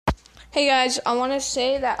Hey guys, I want to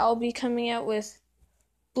say that I'll be coming out with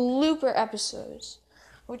blooper episodes,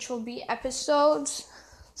 which will be episodes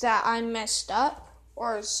that I messed up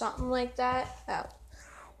or something like that,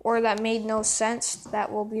 or that made no sense,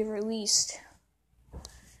 that will be released.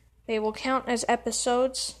 They will count as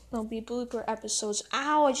episodes. They'll be blooper episodes.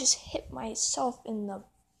 Ow, I just hit myself in the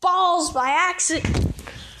balls by accident.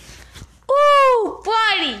 Ooh,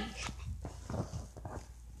 buddy.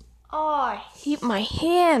 Oh, I hit my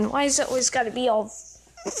hand. Why is it always got to be all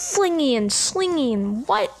flingy and slingy and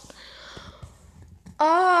what?